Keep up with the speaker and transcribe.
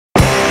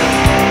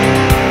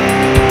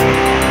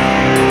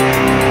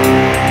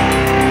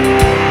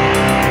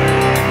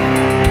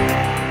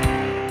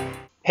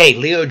Hey,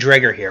 Leo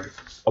Dreger here.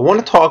 I want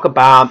to talk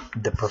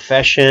about the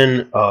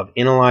profession of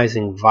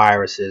analyzing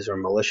viruses or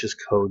malicious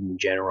code in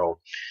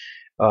general.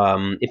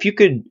 If you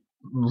could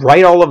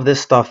write all of this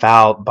stuff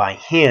out by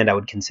hand, I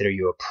would consider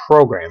you a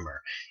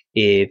programmer.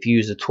 If you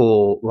use a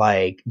tool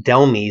like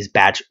DelME's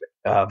batch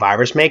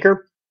virus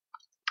maker,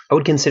 I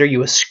would consider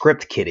you a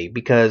script kiddie,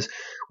 because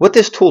what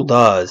this tool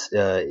does,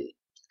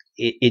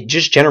 it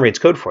just generates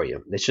code for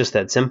you. It's just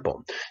that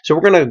simple. So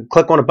we're going to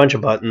click on a bunch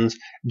of buttons,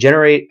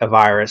 generate a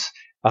virus,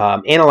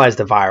 analyze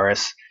the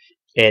virus,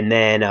 and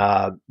then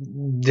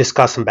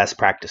discuss some best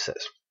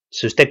practices.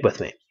 So stick with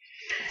me.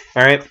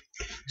 All right.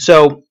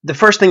 So the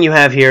first thing you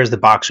have here is the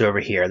box over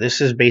here.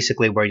 This is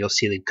basically where you'll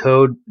see the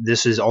code.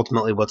 This is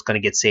ultimately what's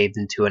going to get saved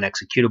into an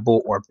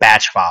executable or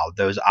batch file.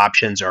 Those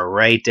options are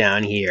right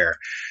down here.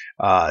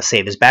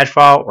 Save as batch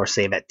file or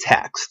save at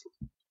text.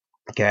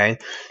 Okay.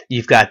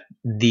 You've got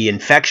the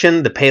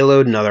infection, the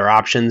payload, and other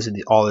options.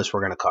 All this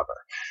we're going to cover.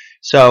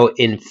 So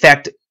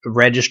infect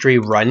registry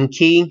run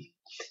key.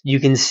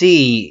 You can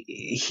see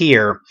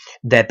here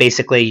that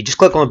basically you just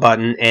click on the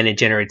button and it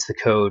generates the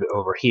code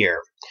over here.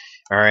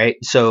 All right,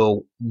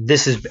 so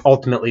this is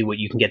ultimately what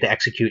you can get to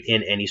execute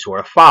in any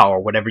sort of file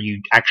or whatever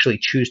you actually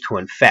choose to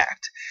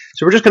infect.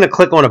 So we're just going to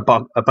click on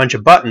a bunch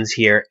of buttons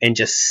here and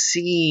just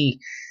see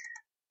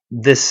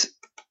this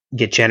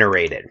get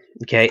generated.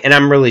 Okay, and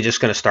I'm really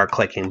just going to start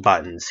clicking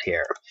buttons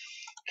here.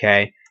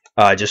 Okay,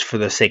 just for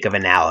the sake of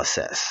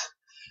analysis.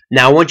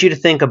 Now, I want you to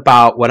think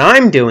about what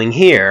I'm doing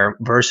here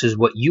versus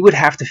what you would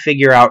have to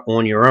figure out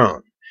on your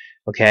own.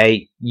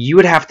 Okay, you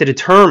would have to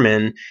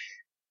determine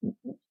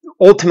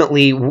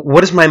ultimately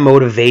what is my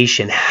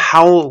motivation?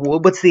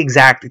 What's the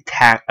exact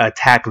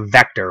attack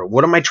vector?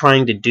 What am I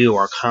trying to do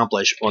or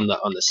accomplish on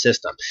the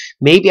system?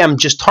 Maybe I'm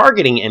just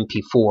targeting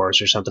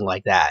MP4s or something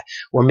like that,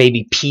 or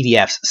maybe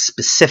PDFs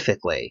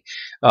specifically,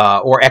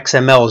 or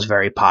XML is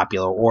very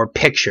popular, or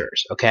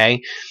pictures.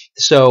 Okay.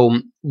 So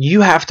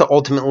you have to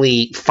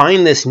ultimately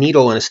find this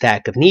needle in a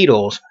stack of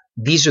needles.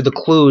 These are the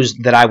clues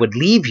that I would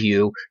leave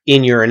you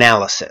in your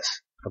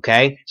analysis.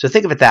 Okay, so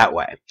think of it that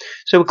way.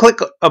 So we click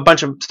a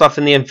bunch of stuff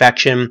in the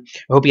infection.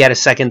 I hope you had a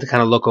second to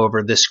kind of look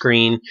over this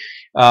screen.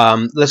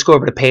 Let's go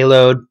over to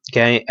payload.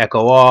 Okay,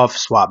 echo off,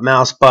 swap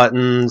mouse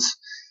buttons.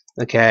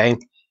 Okay,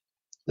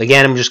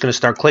 again, I'm just going to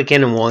start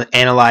clicking and we'll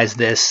analyze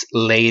this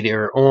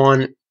later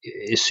on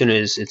as soon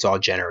as it's all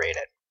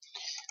generated.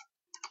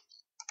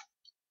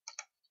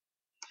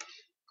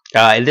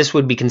 And this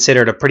would be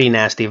considered a pretty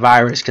nasty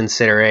virus,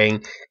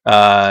 considering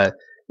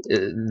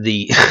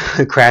the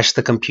crash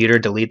the computer,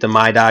 delete the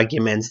My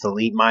Documents,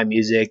 delete my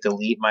music,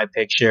 delete my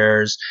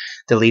pictures,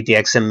 delete the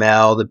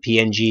XML, the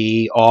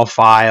PNG, all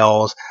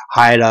files,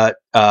 hide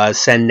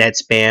send net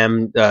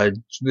spam,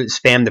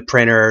 spam the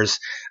printers,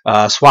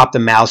 swap the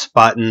mouse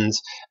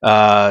buttons,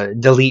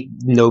 delete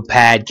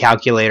Notepad,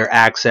 Calculator,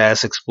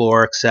 Access,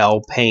 Explorer,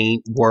 Excel,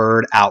 Paint,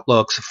 Word,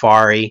 Outlook,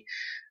 Safari.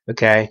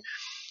 Okay.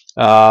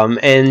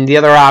 And the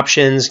other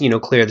options,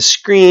 clear the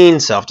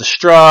screen,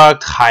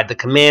 self-destruct, hide the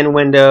command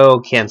window,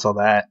 cancel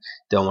that.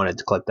 Don't want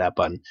to click that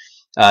button.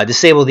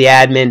 Disable the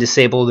admin,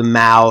 disable the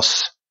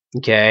mouse.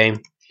 Okay.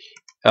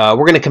 We're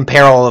going to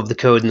compare all of the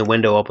code in the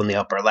window up on the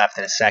upper left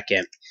in a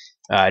second.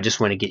 I just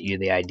want to get you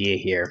the idea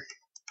here.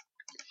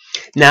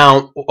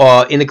 Now,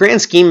 in the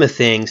grand scheme of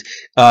things,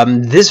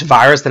 this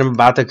virus that I'm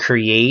about to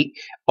create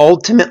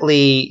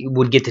ultimately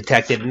would get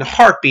detected in a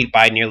heartbeat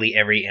by nearly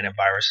every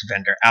antivirus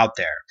vendor out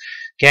there.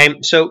 Okay,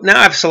 so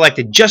now I've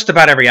selected just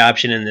about every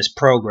option in this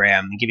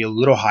program and give you a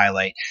little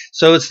highlight.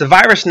 So it's the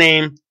virus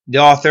name, the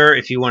author,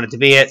 if you want it to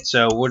be it.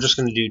 So we're just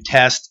going to do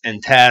test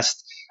and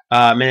test,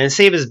 and then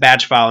save as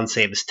batch file and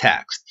save as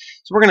text.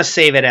 So we're going to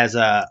save it as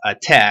a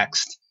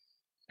text,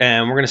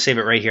 and we're going to save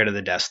it right here to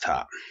the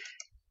desktop.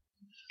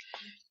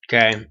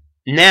 Okay,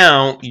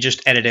 now you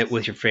just edit it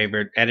with your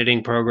favorite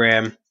editing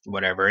program,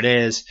 whatever it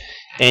is,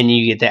 and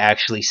you get to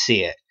actually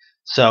see it.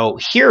 So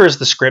here is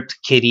the script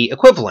kiddie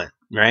equivalent.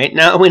 Right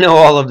now we know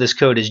all of this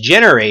code is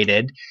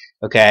generated.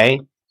 Okay,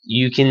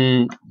 you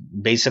can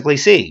basically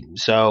see.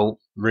 So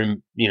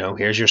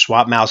here's your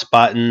swap mouse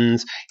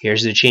buttons.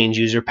 Here's the change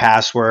user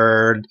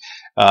password,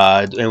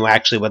 and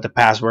actually what the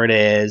password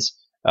is.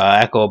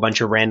 Echo a bunch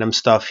of random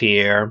stuff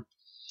here.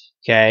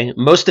 Okay,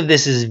 most of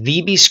this is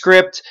VB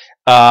script.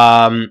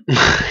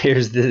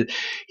 Here's the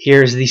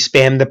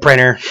spam the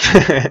printer.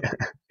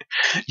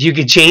 You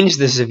could change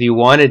this if you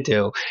wanted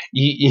to.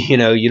 You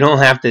don't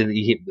have to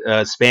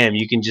spam.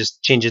 You can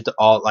just change it to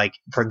all. Like,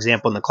 for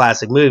example, in the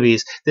classic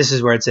movies, this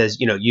is where it says,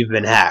 you've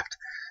been hacked.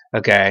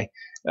 Okay.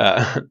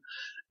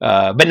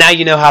 But now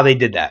you know how they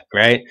did that,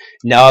 right?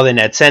 Now the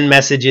net send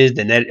messages,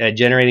 the net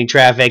generating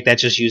traffic,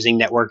 that's just using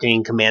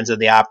networking commands of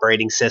the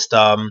operating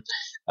system.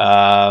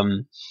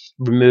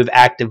 Remove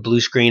active blue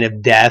screen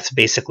of death,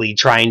 basically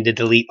trying to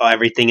delete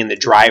everything in the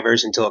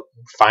drivers until it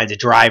finds a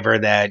driver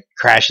that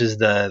crashes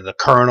the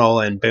kernel,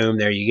 and boom,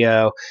 there you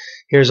go.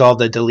 Here's all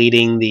the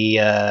deleting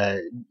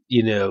the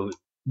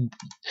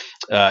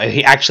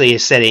he actually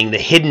is setting the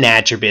hidden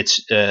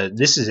attributes.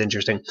 This is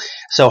interesting.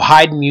 So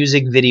hide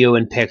music, video,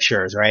 and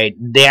pictures, right?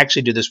 They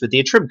actually do this with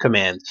the attrib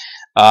command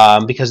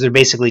because they're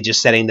basically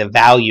just setting the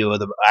value of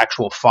the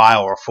actual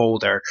file or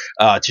folder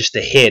just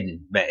to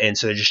hidden. And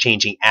so they're just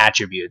changing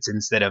attributes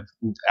instead of,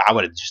 I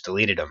would have just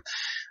deleted them.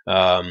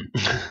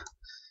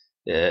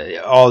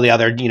 All the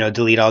other,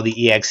 delete all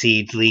the exe,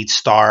 delete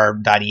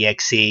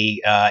star.exe,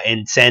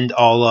 and send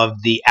all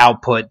of the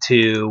output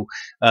to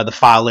the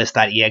file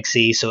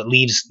list.exe. So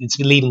it's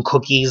leaving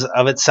cookies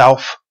of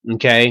itself.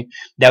 Okay,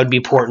 that would be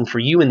important for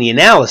you in the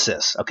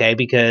analysis. Okay,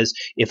 because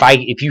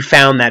if you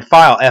found that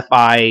file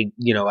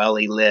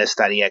le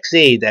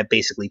list.exe, that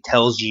basically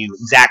tells you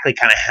exactly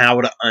kind of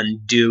how to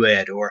undo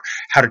it or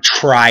how to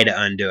try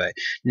to undo it.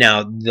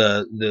 Now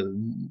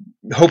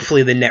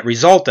hopefully the net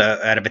result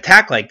out of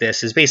attack like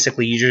this is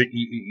basically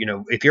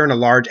if you're in a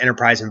large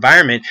enterprise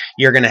environment,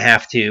 you're going to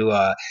have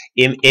to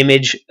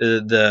image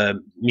the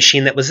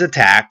machine that was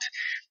attacked,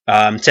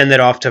 send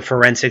that off to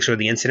forensics or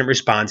the incident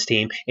response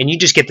team, and you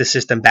just get the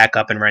system back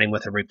up and running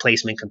with a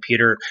replacement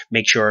computer.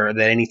 Make sure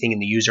that anything in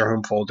the user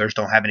home folders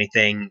don't have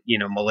anything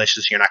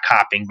malicious. You're not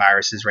copying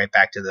viruses right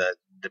back to the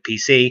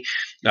PC,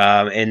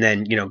 and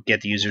then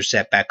get the user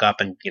set back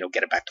up and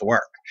get it back to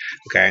work.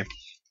 Okay.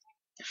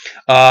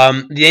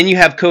 Then you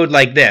have code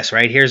like this,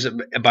 right? Here's a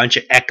bunch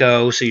of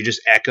echo, so you're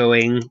just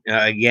echoing.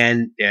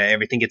 Again,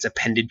 everything gets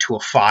appended to a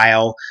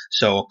file,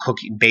 so a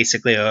cookie,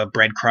 basically a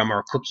breadcrumb or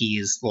a cookie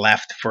is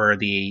left for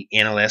the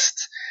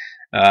analysts.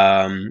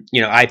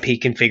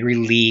 IP config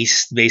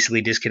release,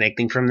 basically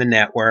disconnecting from the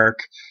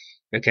network.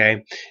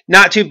 Okay,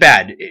 not too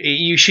bad.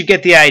 You should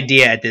get the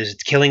idea at this.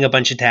 It's killing a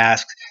bunch of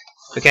tasks.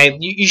 Okay,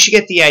 you should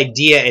get the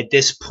idea at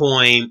this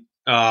point.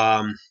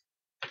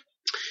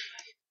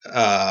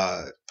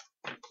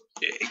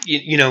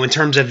 In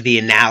terms of the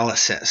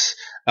analysis.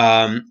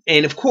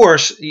 And of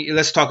course,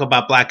 let's talk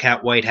about black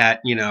hat, white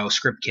hat,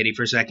 script kiddie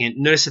for a second.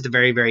 Notice at the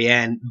very, very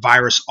end,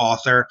 virus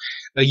author.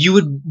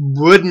 You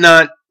would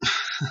not,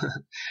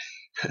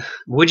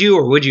 would you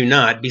or would you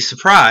not be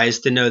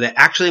surprised to know that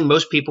actually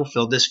most people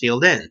filled this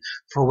field in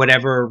for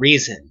whatever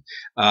reason.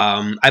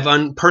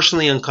 I've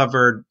personally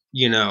uncovered,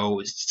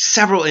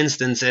 several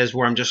instances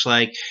where I'm just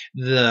like,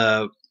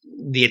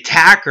 the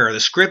attacker, the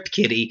script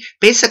kiddie,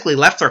 basically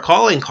left their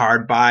calling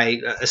card by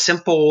a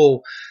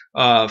simple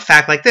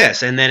fact like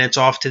this, and then it's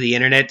off to the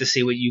internet to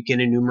see what you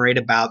can enumerate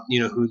about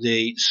who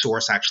the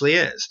source actually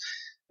is.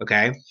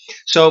 Okay,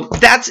 so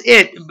that's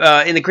it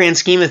in the grand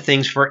scheme of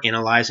things for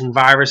analyzing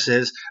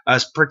viruses,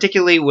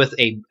 particularly with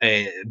a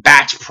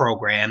batch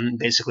program,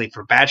 basically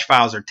for batch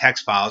files or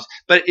text files.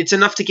 But it's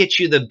enough to get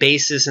you the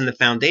basis and the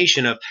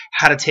foundation of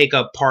how to take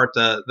apart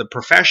the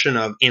profession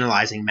of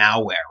analyzing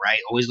malware,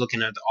 right? Always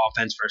looking at the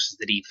offense versus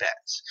the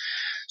defense.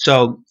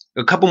 So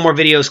a couple more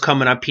videos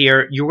coming up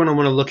here. You're going to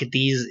want to look at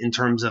these in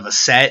terms of a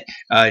set,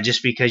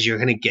 just because you're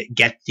going to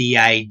get the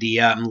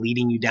idea. I'm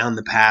leading you down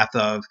the path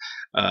of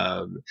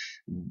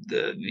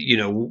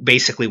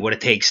basically what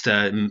it takes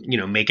to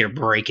make it or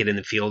break it in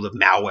the field of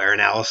malware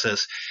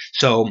analysis.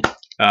 So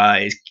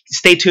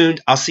stay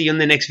tuned. I'll see you in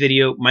the next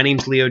video. My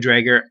name's Leo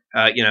Drager.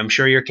 I'm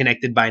sure you're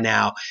connected by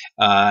now,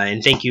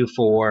 and thank you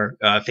for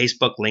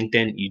Facebook,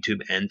 LinkedIn,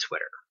 YouTube, and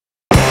Twitter.